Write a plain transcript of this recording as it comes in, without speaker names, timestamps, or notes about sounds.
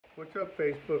What's up,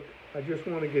 Facebook? I just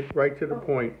want to get right to the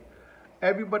point.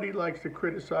 Everybody likes to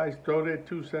criticize, throw their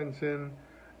 2 cents in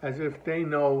as if they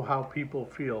know how people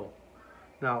feel.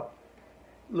 Now,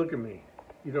 look at me.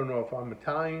 You don't know if I'm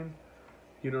Italian.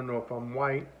 You don't know if I'm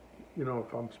white. You don't know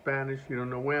if I'm Spanish. You don't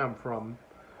know where I'm from.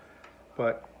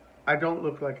 But I don't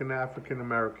look like an African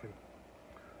American.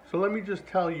 So let me just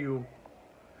tell you,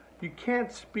 you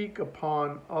can't speak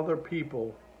upon other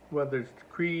people, whether it's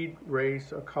creed,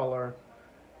 race, or color,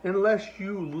 unless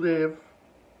you live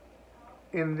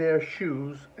in their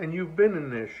shoes and you've been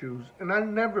in their shoes. And I've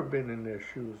never been in their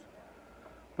shoes.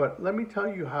 But let me tell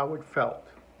you how it felt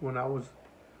when it was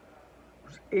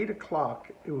 8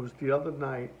 o'clock. It was the other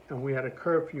night, and we had a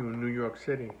curfew in New York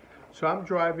City. So I'm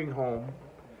driving home,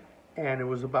 and it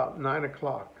was about 9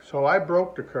 o'clock. So I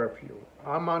broke the curfew.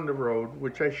 I'm on the road,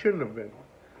 which I shouldn't have been.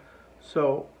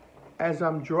 So as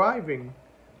I'm driving,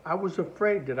 I was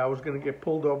afraid that I was going to get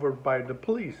pulled over by the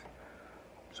police.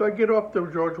 So I get off the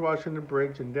George Washington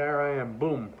Bridge, and there I am,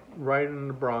 boom, right in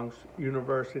the Bronx,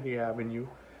 University Avenue.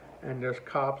 And there's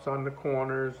cops on the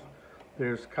corners.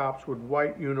 There's cops with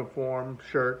white uniform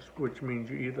shirts, which means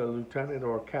you're either a lieutenant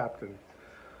or a captain.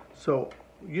 So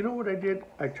you know what I did?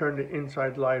 I turned the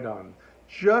inside light on.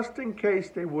 Just in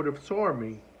case they would have saw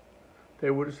me,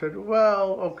 they would have said,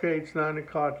 well, okay, it's 9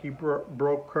 o'clock, he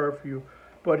broke curfew,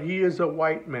 but he is a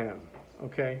white man,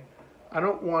 okay? I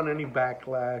don't want any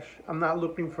backlash. I'm not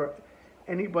looking for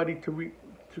anybody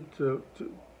to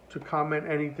comment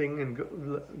anything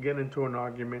and get into an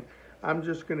argument. I'm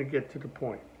just going to get to the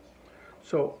point.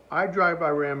 So I drive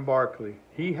Iran Barkley.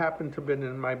 He happened to have been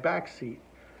in my back seat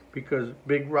because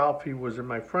Big Ralphie was in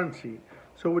my front seat.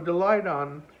 So with the light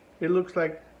on, it looks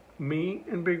like me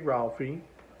and Big Ralphie,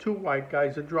 two white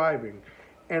guys, are driving.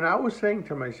 And I was saying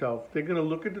to myself, they're going to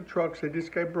look at the truck, say, this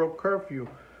guy broke curfew.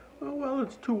 Oh, well,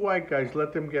 it's two white guys.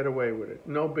 Let them get away with it.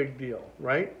 No big deal,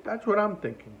 right? That's what I'm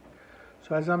thinking.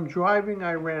 So as I'm driving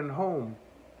Iran home,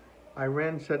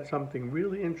 Iran said something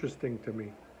really interesting to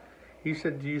me. He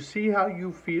said, do you see how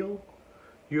you feel?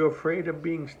 You're afraid of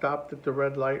being stopped at the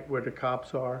red light where the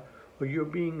cops are, or you're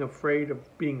being afraid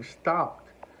of being stopped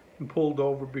and pulled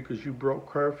over because you broke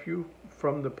curfew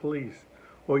from the police,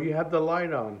 or you have the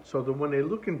light on so that when they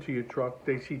look into your truck,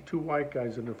 they see two white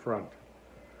guys in the front.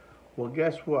 Well,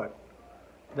 guess what?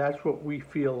 That's what we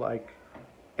feel like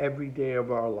every day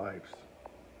of our lives.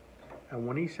 And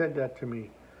when he said that to me,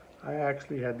 I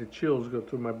actually had the chills go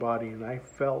through my body, and I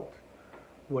felt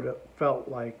what it felt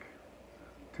like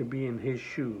to be in his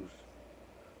shoes.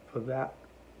 For that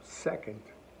second,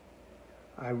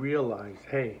 I realized,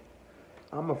 hey,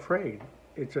 I'm afraid.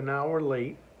 It's an hour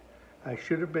late. I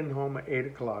should have been home at 8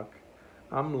 o'clock.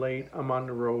 I'm late. I'm on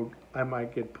the road. I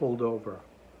might get pulled over.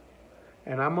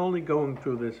 And I'm only going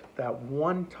through this that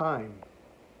one time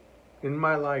in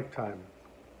my lifetime.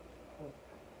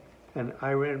 And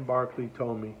Iran Barkley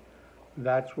told me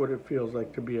that's what it feels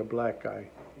like to be a black guy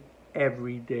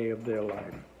every day of their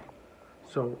life.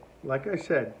 So, like I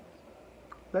said,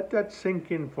 let that sink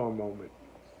in for a moment.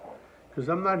 Because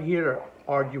I'm not here to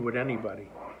argue with anybody.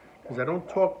 Because I don't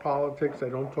talk politics, I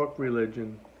don't talk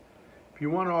religion. If you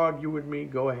want to argue with me,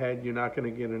 go ahead, you're not going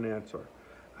to get an answer.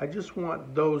 I just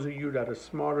want those of you that are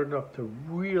smart enough to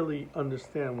really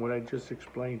understand what I just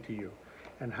explained to you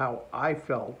and how I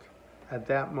felt at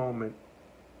that moment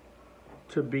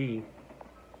to be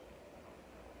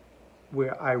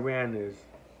where Iran is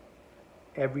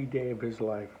every day of his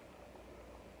life.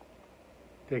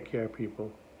 Take care,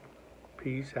 people.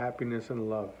 Peace, happiness, and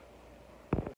love.